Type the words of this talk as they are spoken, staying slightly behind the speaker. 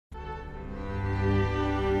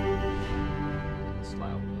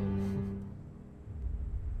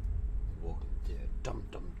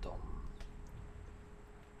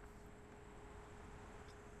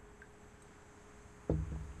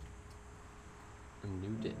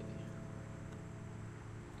day.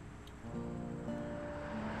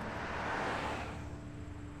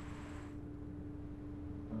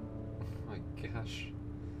 Oh my gosh.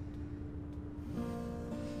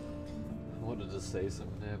 I wanted to say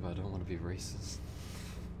something there, but I don't want to be racist.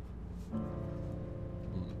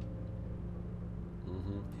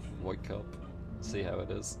 White cup. See how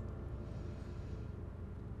it is.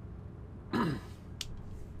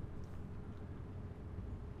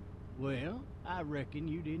 Well, I reckon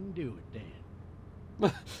you didn't do it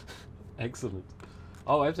then. Excellent.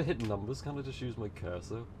 Oh, I have to hit numbers. Can't I just use my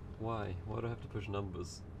cursor? Why? Why do I have to push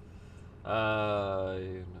numbers?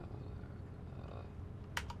 Does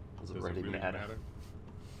it really matter?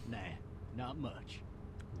 Nah, not much.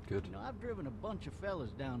 Good. You know, I've driven a bunch of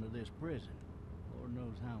fellas down to this prison. Lord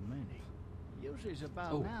knows how many. Usually it's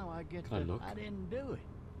about now I get can I look? I didn't do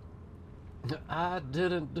it. I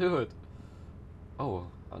didn't do it. Oh,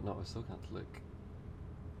 no, I still can't look.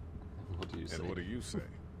 What do you say? And what do you say?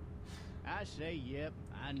 I say, yep,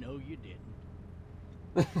 I know you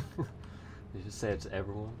didn't. You just say it to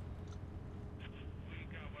everyone?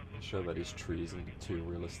 I'm sure that his trees are too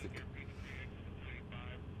realistic.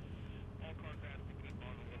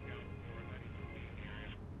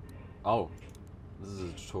 Oh, this is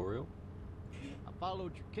a tutorial? I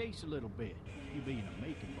followed your case a little bit, you being a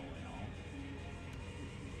making boy and all.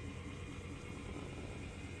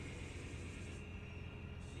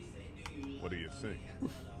 What do you think?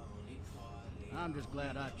 I'm just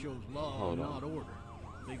glad I chose law and not order.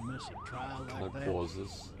 Big messy trial like that.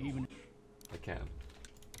 Pauses. Even I can.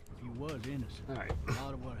 if you was innocent, Alright. a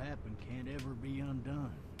lot of what happened can't ever be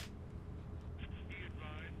undone.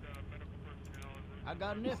 I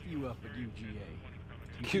got a nephew up at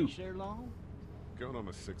UGA. Cute. You there long? Going on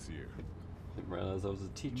my 6th year. Didn't realize I was a You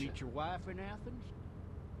teacher. meet your wife in Athens?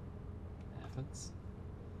 Athens?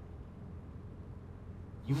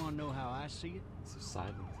 You want to know how I see it? So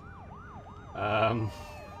silent.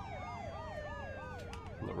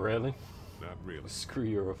 Not really. Not really. Screw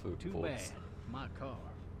your food. Too bad. My car.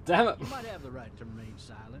 Damn it! You might have the right to remain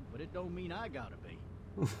silent, but it don't mean I gotta be.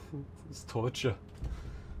 It's torture.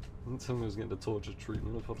 Don't tell me I was getting the torture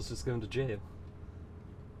treatment. I thought I was just going to jail.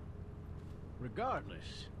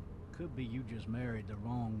 Regardless, could be you just married the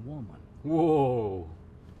wrong woman. Whoa!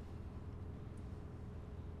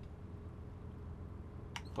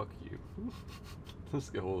 Fuck you. Let's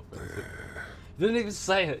get all offensive. You didn't even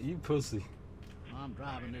say it, you pussy. I'm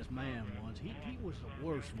driving this man once. He was the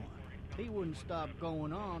worst one. He wouldn't stop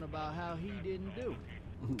going on about how he didn't do it.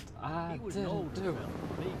 I He was an didn't older do it. fella,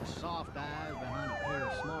 big soft eyes behind a pair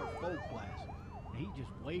of smart folk glasses. And he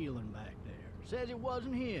just wailing back there. Says it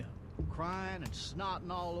wasn't him. Crying and snotting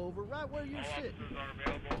all over right where you're sitting.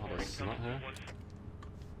 Oh, that's not her.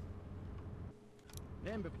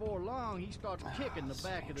 Then before long, he starts kicking the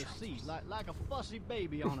back of the seat like a fussy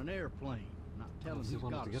baby on an airplane. Not telling What's he he's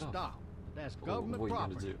wanted got to to get off? stop. But that's What government are you gonna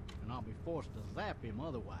property, do? and I'll be forced to zap him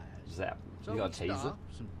otherwise. Zap. So You got a he taser?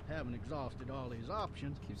 stops, and having exhausted all his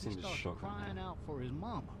options, Keeps he seeming to starts shock me crying now. out for his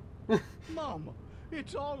mama. Mama,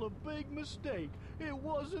 it's all a big mistake. It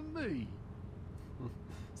wasn't me.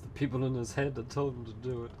 It's the people in his head that told him to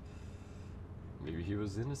do it. Maybe he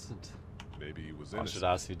was innocent. Maybe he was I innocent. should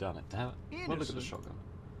ask who done it. Damn it. Well, look at the Innocent? shotgun.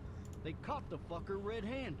 They caught the fucker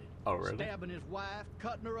red-handed. Oh, really? Stabbing his wife,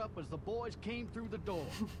 cutting her up as the boys came through the door.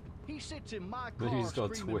 He sits in my Maybe car he's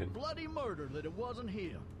got a screaming twin. bloody murder that it wasn't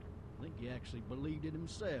him. I think he actually believed it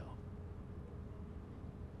himself.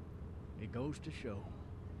 It goes to show,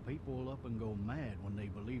 people will up and go mad when they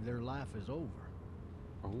believe their life is over.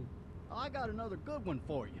 Oh. I got another good one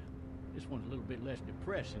for you. This one's a little bit less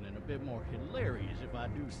depressing and a bit more hilarious, if I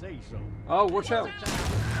do say so. Oh, watch out!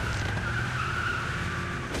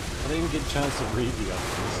 I didn't even get a chance to read the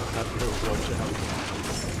others. I had to go watch out.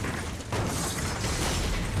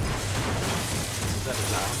 Is that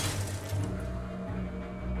loud?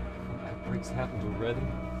 Outbreaks happened already.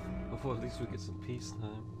 I thought at least we'd get some peace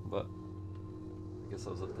time, but I guess I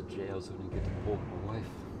was at the jail so I didn't get to walk my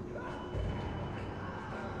wife.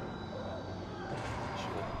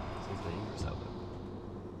 Shit, sounds dangerous out there.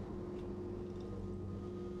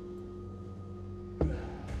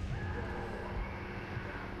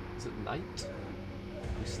 Is it night?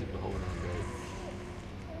 We sleep the whole night.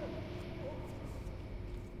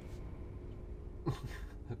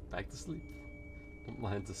 Back to sleep. Don't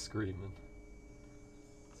mind the screaming.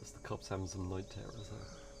 It's just the cops having some night terrors.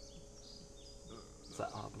 Huh? Is that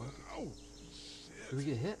our blood? Oh, Did we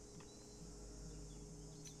get hit?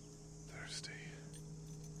 thirsty.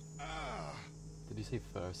 Ah. Did you say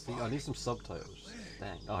thirsty? I need some subtitles.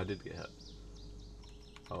 Dang. Oh, I did get hit.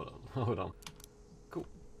 Hold on. Hold on. Cool.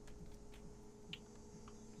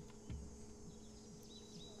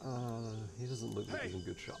 in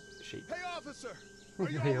good shape. Hey, officer! Are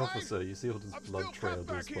you Hey, all right? officer, you see all this I'm blood still trail trapped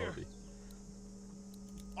to his back here. body.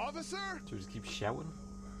 Officer? So we just keep shouting?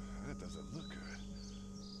 That doesn't look good.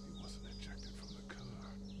 He wasn't ejected from the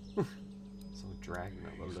car. Someone dragging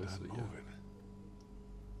that He's low not so yeah. moving.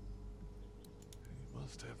 He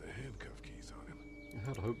must have the handcuff keys on him.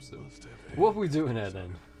 I'd hope so. Must have the What are we handcuff doing here keys on then?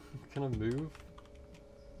 him. Can I move?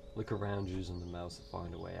 Look around using the mouse to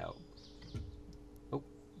find a way out. Oh,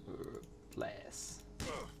 glass.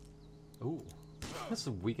 Oh, that's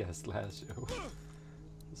a weak ass glass, yo.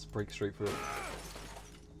 Let's break straight through it.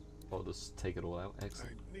 I'll just take it all out.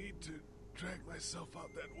 Excellent. I need to drag myself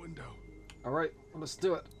out that window. Alright, let's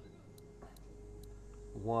do it.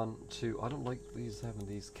 1, 2. I don't like these having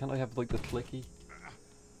these. Can I have like the clicky?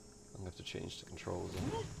 I'm gonna have to change the controls.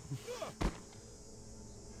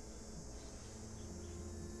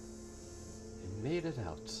 He made it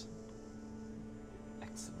out.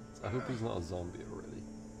 Excellent. I hope he's not a zombie already.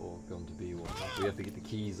 Or going to be one. We have to get the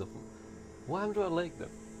keys off him. Why do I like them?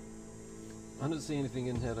 I don't see anything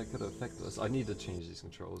in here that could affect us. I need to change these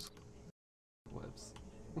controls. Webs.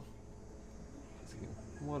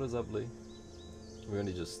 What is up, Lee? We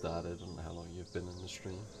only just started. I don't know how long you've been in the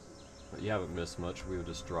stream. But you haven't missed much. We were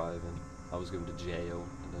just driving. I was going to jail,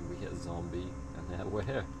 and then we hit a zombie, and now we're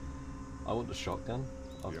here. I want the shotgun.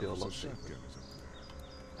 I The feel a lot officer's safer. shotgun is up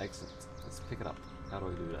there. Excellent. Let's pick it up. How do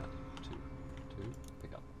I do that? 2,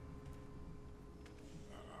 pick up.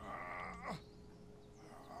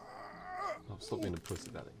 Oh, stop being a pussy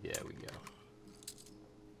about it. Yeah, we go.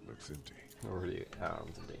 Looks empty. Already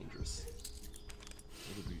armed and dangerous.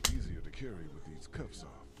 It'll be easier to carry with these cuffs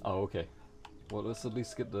off. Oh, okay. Well, let's at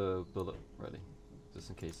least get the bullet ready. Just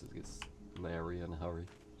in case it gets Larry in a hurry.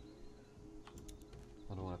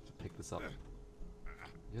 I don't want to have to pick this up.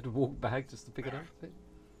 You had to walk back just to pick it up?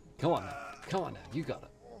 Come on now. Come on now. You got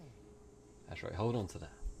it. That's right. Hold on to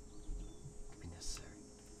that. Could be necessary.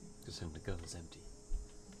 Because soon the gun is empty.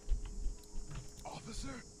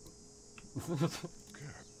 Officer? God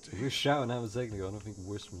We damn. were shouting out a second ago. I don't think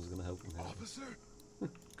Wishman's going to help him out. Officer? God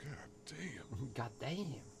damn. God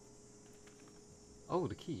damn. Oh,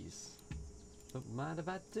 the keys. Don't mind if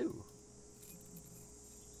I do.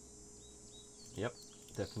 Yep,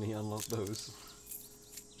 definitely unlock those.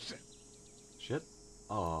 Shit. Shit.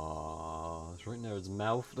 Aww, it's right near his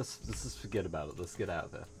mouth. Let's just forget about it. Let's get out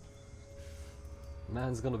of there.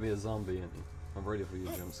 Man's gonna be a zombie, isn't he? I'm ready for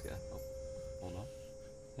your jump scare. Oh, hold on.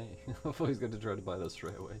 Hey, I thought he was going to try to buy that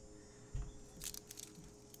straight away.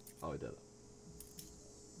 Oh, he did it.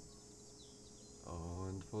 Oh,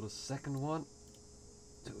 and for the second one.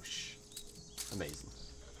 Douche. Amazing.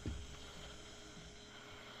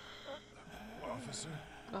 Officer?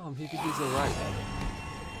 Oh, he could use a right.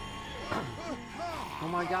 Oh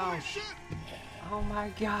my gosh. Oh my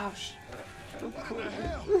gosh.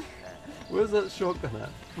 Where's that shotgun at?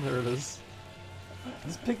 There it is.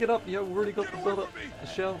 Just pick it up, yo. We already got the bullet. A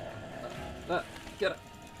shell. Get it.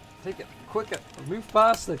 Take it. Quicker. Move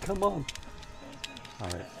faster. Come on.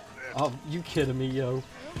 Alright. Oh, you kidding me, yo.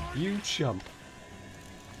 You chump.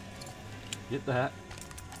 Get that.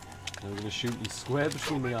 I'm gonna shoot you square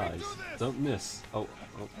between the eyes. Don't miss. Oh.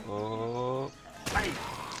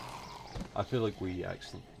 I feel like we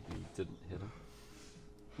actually didn't hit him.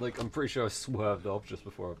 Like, I'm pretty sure I swerved off just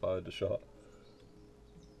before I fired the shot.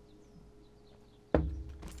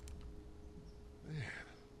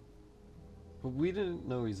 But we didn't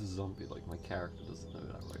know he's a zombie, like my character doesn't know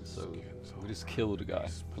that, right? So we just killed a guy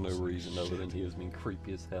for no reason other than he was being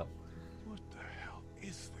creepy as hell. What the hell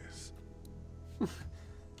is this?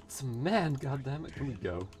 It's a man, goddammit, can we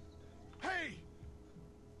go? Hey!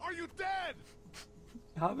 Are you dead?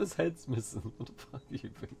 Half his head's missing, what the fuck do you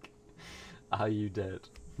think? Are you dead?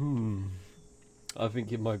 I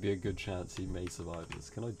think it might be a good chance he may survive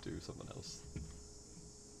this. Can I do something else?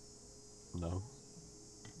 No.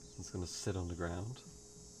 It's gonna sit on the ground.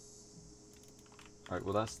 Alright,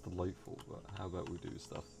 well that's delightful, but how about we do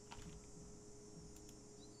stuff?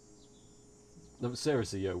 No, but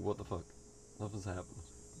seriously, yo, what the fuck? Nothing's happened.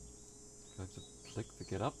 Do I have to click to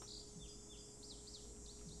get up?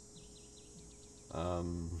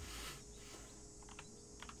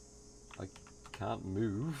 I can't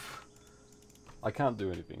move. I can't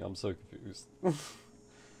do anything, I'm so confused.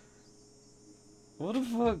 What the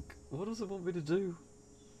fuck? What does it want me to do?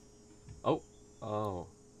 Oh. Oh,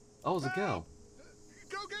 it's a girl.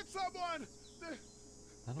 Go get someone!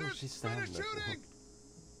 I know she's There's been a standing there. shooting!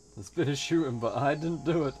 There's been a shooting, but I didn't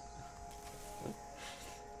do it.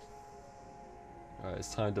 Alright,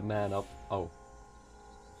 it's time to man up. Oh.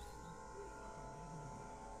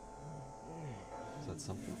 Is that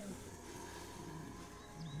something?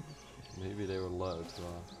 Maybe they were allowed to.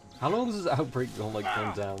 How long has this outbreak gone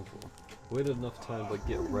down for? We had enough time to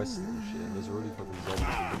get arrested and shit, and there's already fucking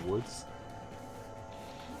zombies in the woods.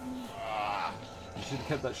 You should have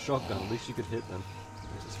kept that shotgun, at least you could hit them.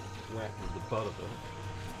 You just whack with the butt of it.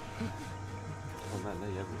 Oh man, they're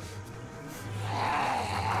everywhere. I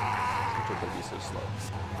thought they'd be so slow.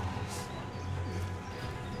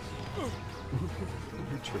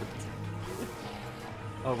 You tripped.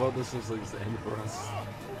 Oh well, this looks like it's the end for us.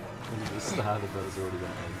 When you just started, but it's already gonna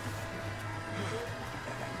end.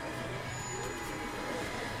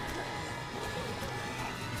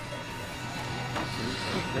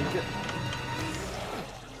 Make it.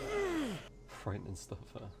 Frightening stuff,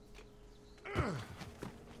 huh?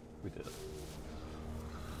 We did it.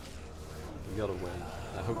 We got away.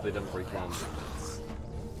 I hope they don't break down the fence.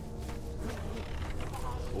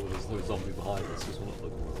 Or there's no zombie behind us because we're not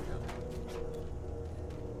looking where we're going.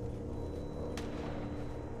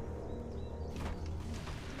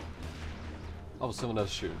 Oh, someone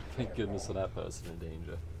else shooting. Thank goodness for that person in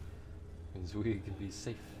danger. Means we can be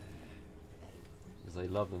safe. Because they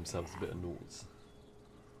love themselves a bit of noise.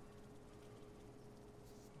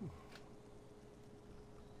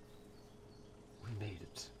 We made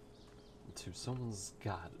it. Into someone's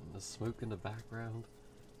garden. The smoke in the background.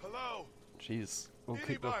 Hello? Jeez. We'll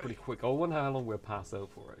kick off pretty quick. I wonder how long we're passed out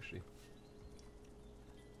for, actually.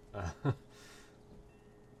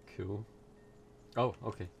 Cool. Oh,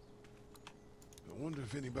 okay. I wonder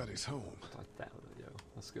if anybody's home. I doubt it, yo.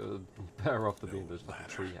 Let's go. Better off to be in the fucking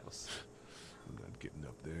treehouse. I'm not getting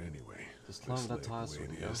up there anyway. Just climb that tire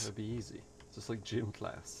swing, yo. It'll be easy. Just like gym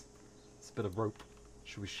class. It's a bit of rope.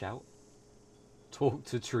 Should we shout? Talk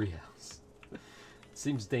to treehouse.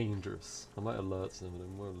 Seems dangerous. I might alert some of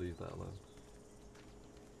them. We'll leave that alone.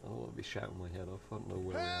 I don't want to be shouting my head off. I don't know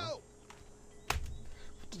where we are.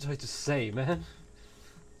 What did I just say, man?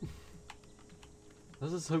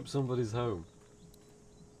 Let's just hope somebody's home.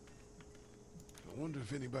 I wonder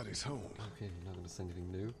if anybody's home. Okay, you're not going to say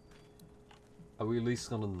anything new. Are we at least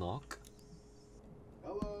going to knock?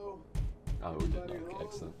 Hello? Oh, we did knock.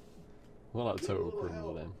 Excellent. We're not a total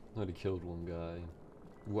criminal then. Only killed one guy.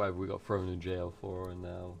 Whatever we got thrown in jail for, and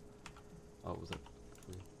now... Oh, was that...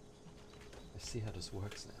 I see how this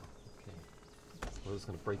works now. Okay. We're just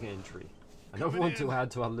going to break an entry. I don't want to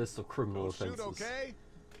add to our list of criminal offenses. Okay?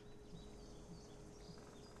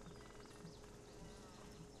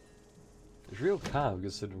 It's real calm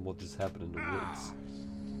considering what just happened in the woods.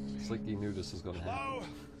 It's like he knew this was going to happen.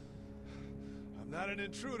 I'm not an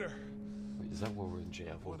intruder. Wait, is that what we're in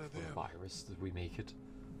jail for? For the virus? Did we make it?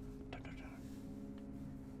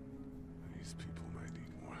 These people might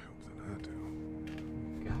need more help than I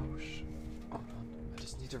do. Gosh. Hold on. I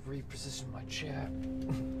just need to reposition my chair.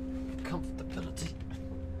 Comfortability.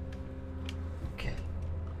 Okay.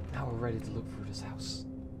 Now we're ready to look through this house.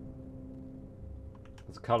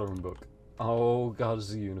 There's a coloring book. Oh god,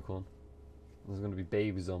 it's a unicorn. There's gonna be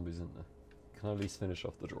baby zombies in there. Can I at least finish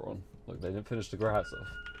off the drawing? Look, they didn't finish the grass off.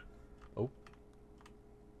 Oh.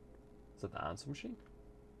 Is that the answer machine?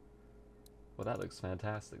 Well, that looks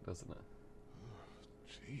fantastic, doesn't it?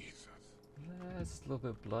 Jesus. Yeah, it's a little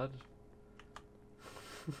bit of blood.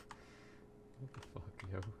 What the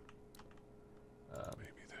fuck, yo?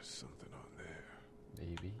 Maybe there's something on there.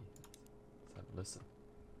 Maybe. Let's have a listen.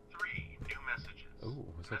 3 new messages. Oh,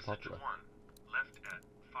 what's so popular? Message 1 left at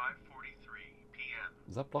 5:43 p.m.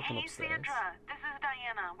 Is that blocking Hey, upstairs? Sandra, this is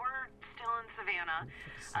Diana. We're still in Savannah.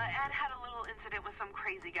 Ed had a little incident with some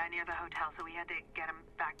crazy guy near the hotel, so we had to get him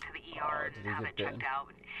back to the ER did and he have get it checked bitten?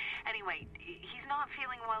 out. Anyway, he's not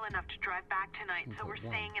feeling well enough to drive back tonight, so we're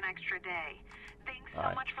One. staying an extra day. Thanks so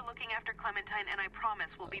Alright. much for looking after Clementine, and I promise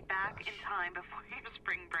we'll be back gosh. in time before your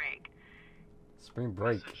spring break. Spring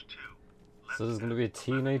break. Message 2 So there's gonna be a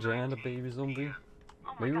teenager and a baby zombie?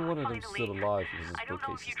 Oh my Maybe God, one of them's finally. still alive because his I don't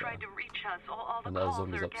know if bookcase you is tried down. to reach us. All the And the other calls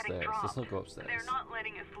zombie's are getting upstairs. dropped. Let's not go upstairs. They're not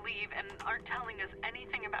letting us leave and aren't telling us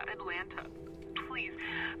anything about Atlanta. Please,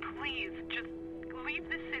 please, just leave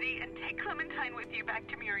the city and take Clementine with you back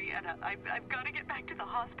to Murrieta. I've got to get back to the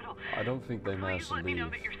hospital. I don't think they managed Please to let me know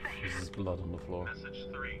leave. that you're safe. There's blood on the floor. Message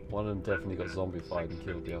 3 One of them definitely got zombified and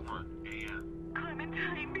killed the other one. 6:51 a.m.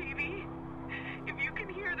 Clementine, baby. If you can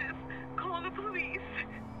hear this, call the police.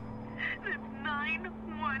 That's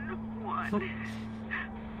 911.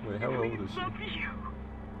 Wait, how old is she? We love you.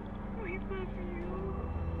 We love you.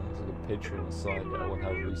 There's like a picture on the side there. I wonder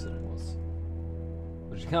how recent it was.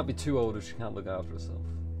 But she can't be too old if she can't look after herself.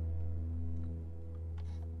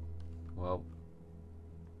 Well,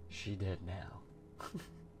 she dead now.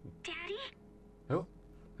 Daddy? Who?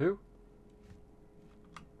 Who?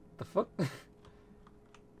 The fuck? The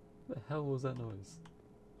hell was that noise?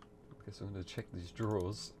 Guess I'm gonna check these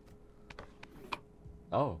drawers.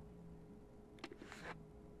 Oh.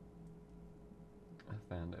 I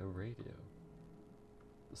found a radio.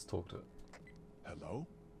 Let's talk to it. Hello?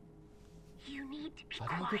 You need to be I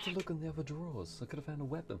didn't get to look in the other drawers. I could have found a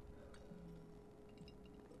weapon.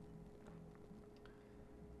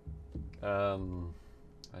 Are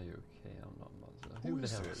you okay? I'm not Mother. Who the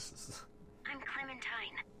hell is this? I'm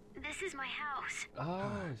Clementine. This is my house. Oh,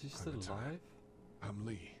 Hi, is she still Clementine. alive? I'm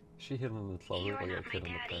Lee. She hid in the closet You're like a not kid my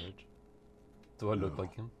on the daddy. page. Do I look No.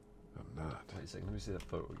 like him? I'm not. Wait a second, let me see that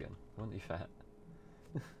photo again. Wasn't he fat?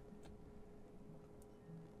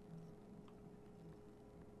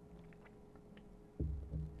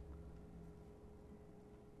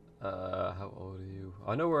 How old are you?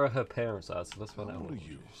 I know where her parents are, so let's find How out. old what are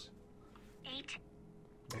you? she is. 8.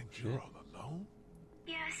 And shit. you're all alone?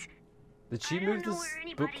 Yes. Did she I move don't know this where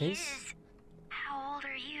anybody bookcase? is. How old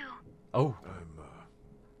are you? Oh. I'm,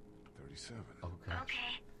 37. Oh gosh.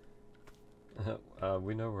 Okay.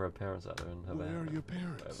 We know where her parents are. They're in Havana. Where are your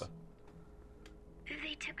parents? Whatever.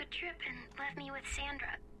 They took a trip and left me with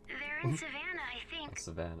Sandra. They're in Savannah, I think.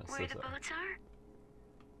 Savannah. Where the boats are?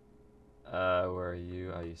 Where are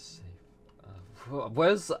you? Are you safe?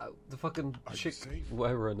 Where's the fucking Are you chick? safe?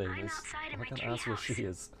 Whatever her name I'm is. outside of I my can't ask where she treehouse.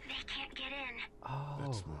 is. They can't get in. Oh,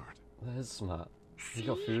 That's smart. that is smart. See? You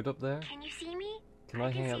got food up there? Can you see me? Can I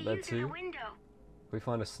hang can out see there you through too? the window. If we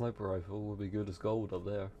find a sniper rifle, we'll be good as gold up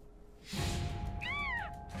there.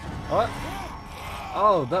 What?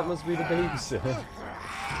 Oh, that must be the babysitter.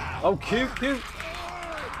 Oh, cute, cute.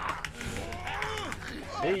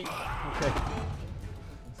 Hey, okay.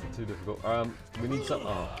 This is too difficult. We need some.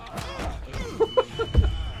 Oh.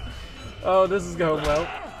 Oh, this is going well.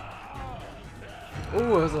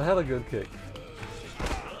 Oh, that's a hella good kick.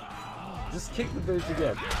 Just kick the bitch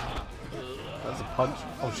again. That's a punch.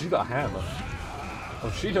 Oh, she got a hammer.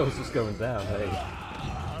 Oh, she knows what's going down, hey.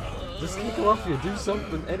 Just kick her off you, do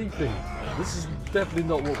something, anything. This is definitely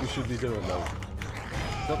not what we should be doing, though.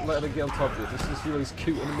 Don't let her get on top of you. This is really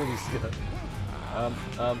cute in a miniskirt.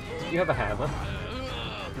 Do you have a hammer?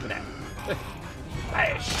 Give me that.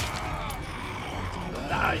 Bash!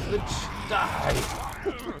 Die, bitch! Die!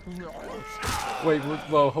 Wait,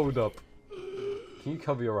 well, hold up. Can you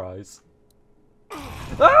cover your eyes?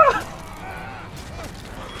 Ah!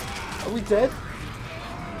 Are we dead?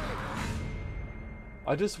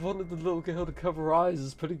 I just wanted the little girl to cover her eyes.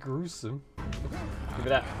 It's pretty gruesome. Give me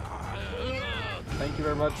that. Thank you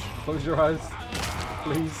very much. Close your eyes,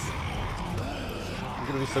 please. I'm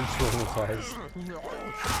gonna be so traumatized.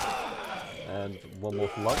 And one more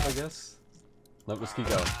for luck, I guess. No, let's keep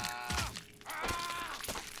going.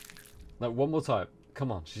 No, one more time.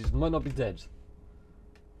 Come on, she might not be dead.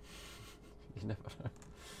 You never know.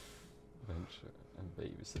 Adventure and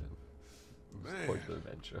babysitting. Man. Quite the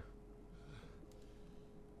adventure.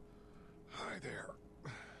 Hi there.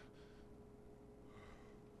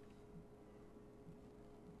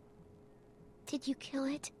 Did you kill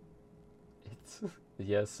it? It's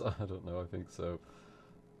yes, I don't know. I think so.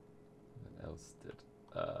 What else did?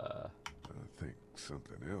 I think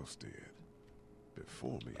something else did.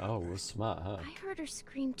 Before me. I Oh, think. we're smart, huh? I heard her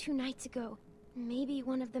scream 2 nights ago. Maybe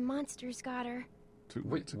one of the monsters got her. 2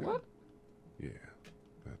 Wait, nights ago. what? Yeah,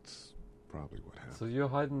 that's probably what happened. So you're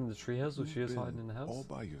hiding in the treehouse, or You've she is been hiding in the house? all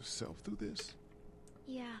by yourself through this?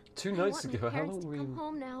 Yeah. 2 I nights want ago. my How parents long to were we come in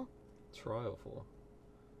home now. trial for?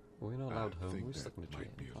 We're not allowed I home. think We're that stuck in the might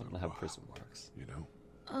train. be a I don't know little how wild. prison works. You know?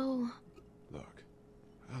 Oh, Look,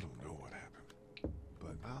 I don't know what happened,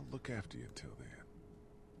 but I'll look after you until then.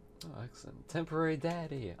 Oh, excellent. Temporary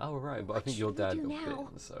daddy. Oh, right. But I What think your should we dad do got now?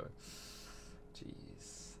 bitten, so.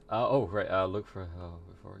 Jeez. Oh, right. Look for her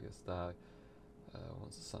before it gets dark.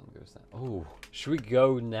 Once the sun goes down. Oh, should we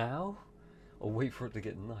go now? Or wait for it to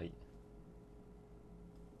get night?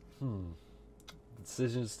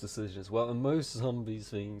 Decisions. Well, in most zombies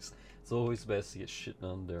things, it's always best to get shit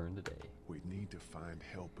done during the day. We need to find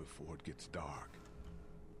help before it gets dark.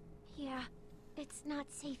 yeah. It's not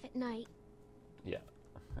safe at night. Yeah.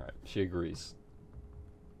 Alright, she agrees.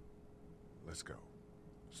 Let's go.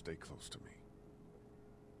 Stay close to me.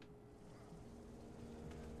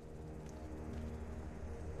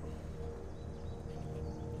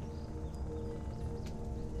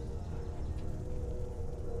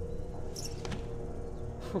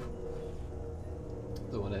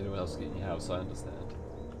 Don't want anyone else to get in your house, I understand.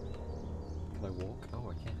 Can I walk? Oh,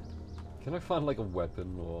 I can. Can I find like a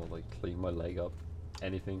weapon or like clean my leg up?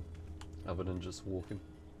 Anything other than just walking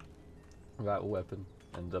without a weapon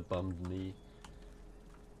and a bummed knee?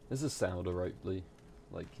 Does this sound alright, Lee?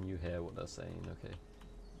 Like, can you hear what they're saying? Okay.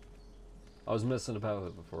 I was messing about with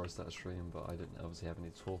it before I started streaming, but I didn't obviously have any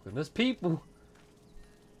talking. There's people!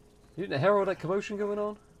 You didn't hear all that commotion going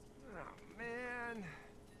on? Oh, man.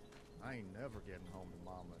 I ain't never getting home to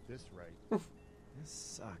Mama at this rate. This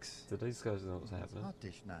sucks. Did these guys know what's It's happening? hot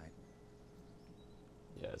dish night.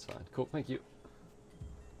 Yeah, it's fine. Cool, thank you.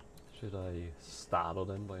 Should I startle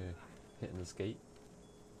them by hitting this gate?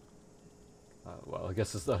 Well, I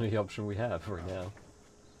guess it's the only option we have right now.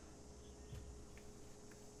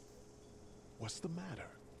 What's the matter?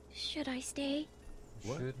 Should I stay?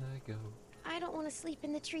 What? Should I go? I don't want to sleep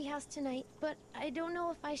in the treehouse tonight, but I don't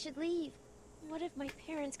know if I should leave. What if my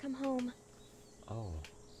parents come home? Oh.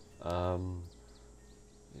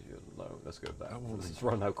 No, let's go back. I won't Let's leave.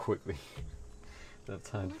 run out quickly. Don't have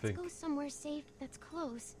time to Let's think. go somewhere safe that's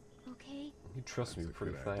close, okay? You trust me That's a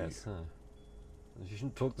pretty good fast, huh? You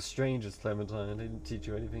shouldn't talk to strangers, Clementine. They didn't teach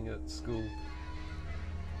you anything at school.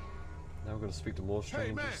 Now we're gonna speak to more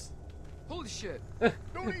Hey, man! strangers. Holy shit.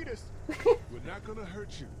 Don't eat us! We're not gonna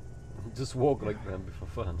hurt you. Just walk like them before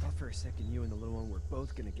fun. Thought for a second you and the little one were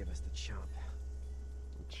both gonna give us the chomp.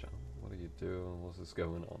 Chum, what are you doing? What's this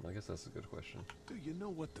going on? I guess that's a good question. Do you know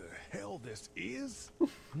what the hell this is?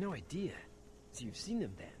 No idea. So you've seen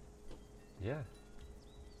them then? Yeah.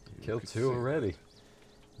 You Killed could two say already.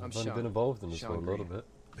 I'm I've only Sean. been involved in this Sean for a little Green. bit.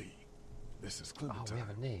 Lee, this is Oh, we Clementine.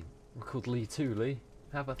 have a name. We're called Lee too, Lee.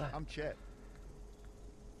 How about that? I'm Chet.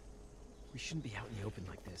 We shouldn't be out in the open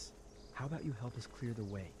like this. How about you help us clear the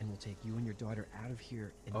way, and we'll take you and your daughter out of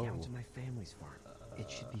here and down Oh. to my family's farm. It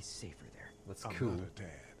should be safer there. That's I'm cool. not her dad.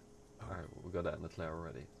 Alright, we got that in the clear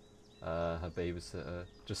already. Her babysitter.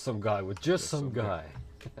 Just some guy with just some some guy.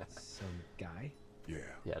 Some guy? Yeah.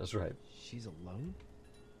 Yeah, that's right. She's alone?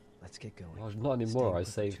 Let's get going. Well, not anymore. I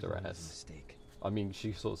Staying put saved too her long was a ass. mistake. I mean,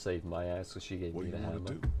 she sort of saved my ass because she gave What me do the you hammer. want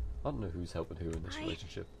to do? I don't know who's helping who in this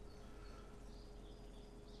relationship.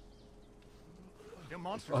 Them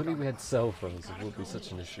monsters If only coming. we had cell phones, it would be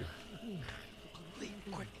such an issue. Lee,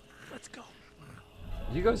 quick, let's go.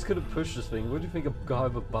 You guys could have pushed this thing. What do you think a guy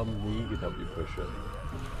with a bum knee could help you push it?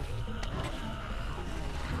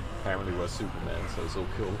 Apparently we're Superman, so it's all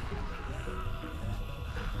cool.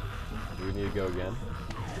 Do we need to go again?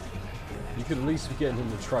 You could at least be getting in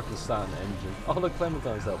the truck and starting the engine. Oh, look,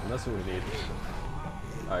 Clementine's helping. That's what we need.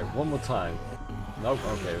 Alright, one more time. Nope,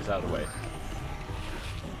 okay, it was out of the way.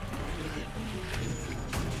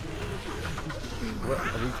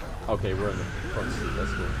 Okay, we're in the front seat.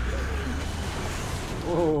 That's good.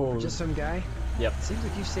 Whoa. Just some guy? Yep. Seems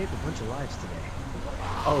like you saved a bunch of lives today.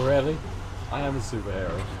 Oh, really? I am a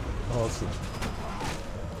superhero. Awesome.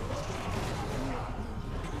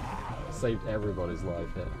 Saved everybody's life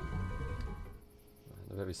here.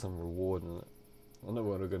 There better be some reward in it. I don't know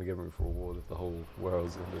what we're going to give me for reward if the whole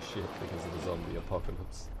world's going to shit because of the zombie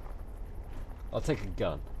apocalypse. I'll take a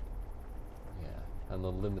gun. Yeah, and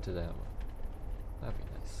unlimited ammo. That'd be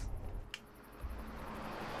nice.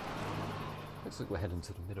 Looks like we're heading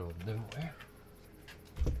to the middle of nowhere.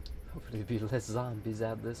 Hopefully there'll be less zombies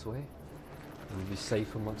out this way. And we'll be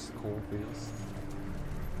safe amongst the cornfields.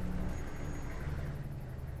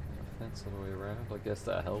 Fence all the way around. I guess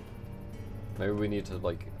that'll help. Maybe we need to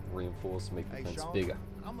like reinforce, make the Hey, fence Sean, bigger.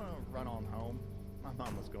 I'm gonna run on home. My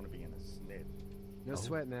mama's gonna be in a snit. No Oh.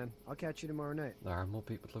 sweat, man. I'll catch you tomorrow night. There are more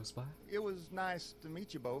people close by. It was nice to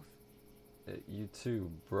meet you both. You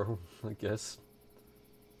too, bro. I guess.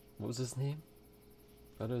 What was his name?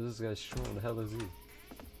 I know this guy's Sean. What the hell is he?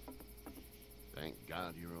 Thank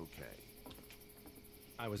God you're okay.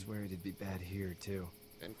 I was worried it'd be bad here, too.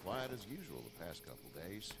 Been quiet as usual the past couple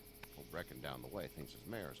days. Old Brecken down the way thinks his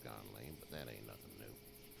mare's gone lame, but that ain't nothing new.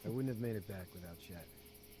 I wouldn't have made it back without Chet.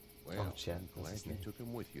 Well, Chet, I'm that's glad his you name. took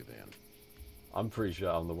him with you then. I'm pretty sure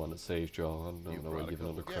I'm the one that saved y'all. I You don't know brought what a giving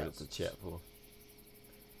all the couple credit to guests. Chat for.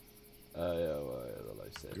 Yeah, the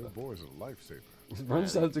lifesaver. Your boy's a lifesaver. It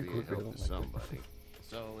runs Glad out too to be a quickly. I help don't to like somebody.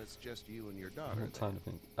 So it's just you and your that. I daughter. don't have time to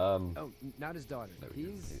think. Oh, not his daughter. There we go.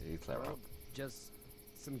 He's He's clever. well, just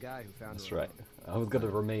some guy who found That's her right. alone. I was gonna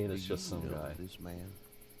remain Do as just you some know guy. this man?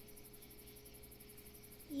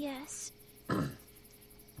 Yes.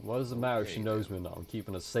 What does it matter if she Okay, knows me or not? I'm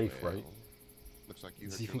keeping her safe, Well, right? Looks like you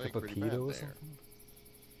Does hurt he your think leg I'm a pretty bad pedo or there. something?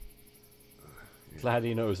 Yeah. Glad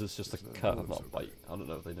he knows it's just a It's not cut, going not so bite. good. I don't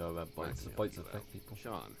know if they know about I bites. can If help bites you affect out. people.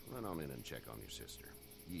 Sean, run on in and check on your sister.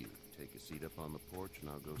 You take a seat up on the porch and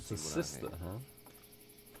I'll go It's see a what sister, I have. huh?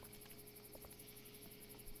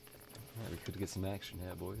 Yeah, we could get some action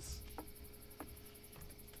here, boys.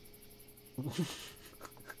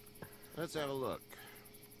 Let's have a look.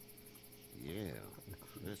 Yeah,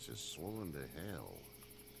 this is swollen to hell.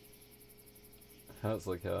 That's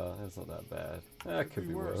like, it's not that bad. That could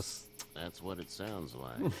be worse. That's what it sounds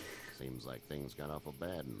like. Seems like things got awful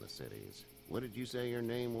bad in the cities. What did you say your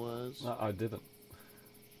name was? No, I didn't.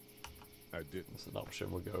 I didn't. It's an option,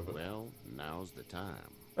 we'll go over. Well, now's the time.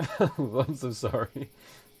 I'm so sorry.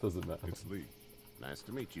 Doesn't matter. It's Lee. Nice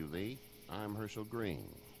to meet you, Lee. I'm Herschel Green.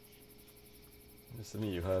 Nice to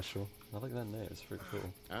meet you, Herschel. I like that name, it's pretty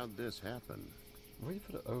cool. How'd this happen? Where do you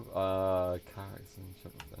put it over? Car accident,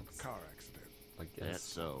 check my fence. Car accident. I That's guess.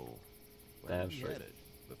 so. Damn Where were you straight. headed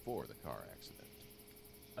before the car accident?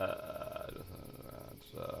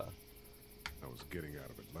 I was getting out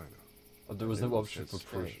of Atlanta. There was no option for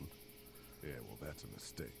prison. Yeah, well, that's a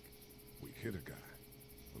mistake. We hit a guy.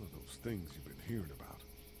 One of those things you've been hearing about.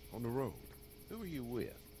 On the road. Who were you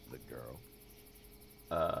with? The girl?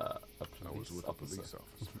 A I police was with a officer. police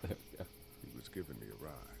officer. There we go. He was giving me a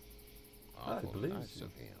ride. Awful believe nice you.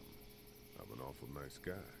 of him. I'm an awful nice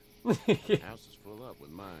guy. House is full up with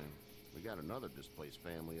mine. We got another displaced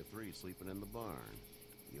family of 3 sleeping in the barn.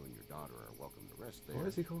 You and your daughter are welcome to rest there. Why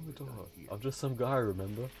is he calling me But not dog? here. I'm just some guy,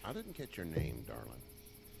 remember? I didn't catch your name, darling.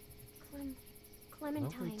 Nobody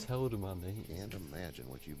Clementine. told him my name. Can't imagine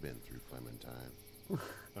what you've been through, Clementine.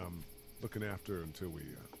 I'm looking after her until we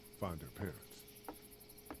find her parents.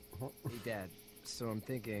 Hey, Dad. So I'm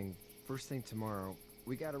thinking, first thing tomorrow,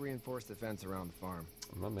 we gotta reinforce the fence around the farm.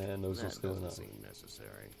 My man knows what's That going doesn't on. seem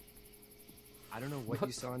necessary. I don't know what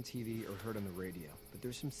you saw on TV or heard on the radio, but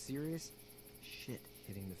there's some serious shit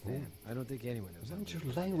hitting the fan. I don't think anyone knows. how Isn't big your it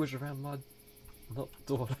is. language around my not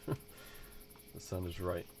daughter? The son is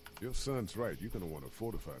right. Your son's right. You're going to want to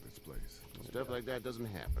fortify this place. Stuff like that doesn't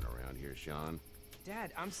happen around here, Sean.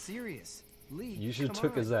 Dad, I'm serious. Lee, You should come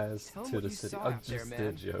took on. his ass Tell him to what the you city. saw I out there, just man.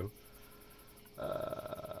 did, Joe.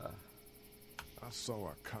 I saw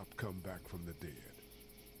a cop come back from the dead.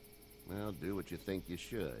 Well, do what you think you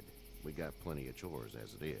should. We got plenty of chores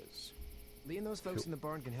as it is. Lee and those folks in the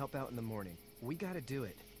barn can help out in the morning. We gotta do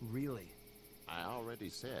it. Really. I already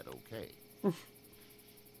said okay.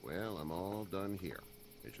 Well, I'm all done here.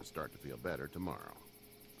 It should start to feel better tomorrow.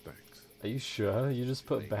 Thanks. Are you sure? You just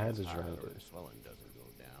put a Maybe bandage it's around hard or it. the swelling doesn't go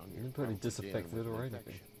down. You You're didn't put any probably dealing disinfectant with or an anything.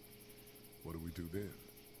 infection. What do we do then?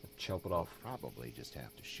 Chop it off. Probably just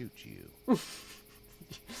have to shoot you.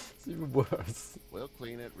 It's even worse. We'll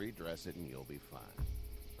clean it, redress it, and you'll be fine.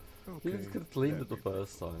 You Okay. just could have cleaned it that'd the be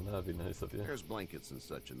first time. That'd be nice of you. There's blankets and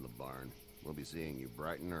such in the barn. We'll be seeing you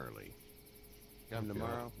bright and early. Come Okay.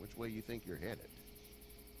 tomorrow, which way you think you're headed?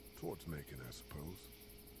 Towards Macon, I suppose.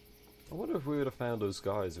 I wonder if we would have found those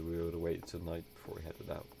guys if we would have waited till night before we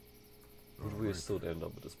headed out. Would we have Alright. still end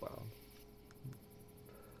up with this barn?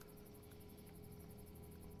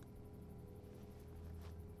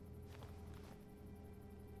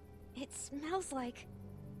 It smells like...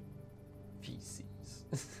 Feces.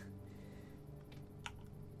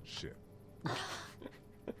 Shit.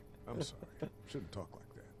 I'm sorry. Shouldn't talk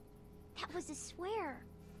like that. That was a swear.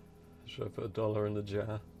 Should I put $1 in the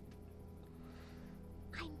jar?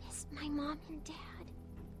 I miss my mom and dad.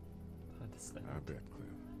 I understand. I bet,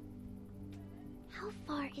 Clem. How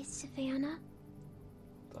far is Savannah?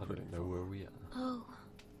 I Pretty don't know where we are. Oh,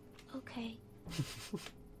 okay. At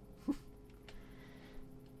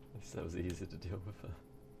least that was easy to deal with her.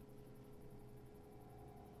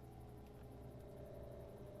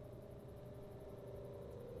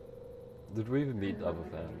 Did we even meet the other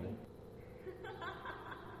family?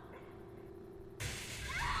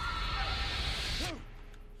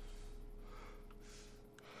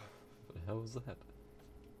 What the hell was that?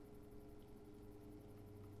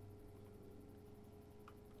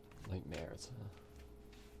 Nightmares, huh?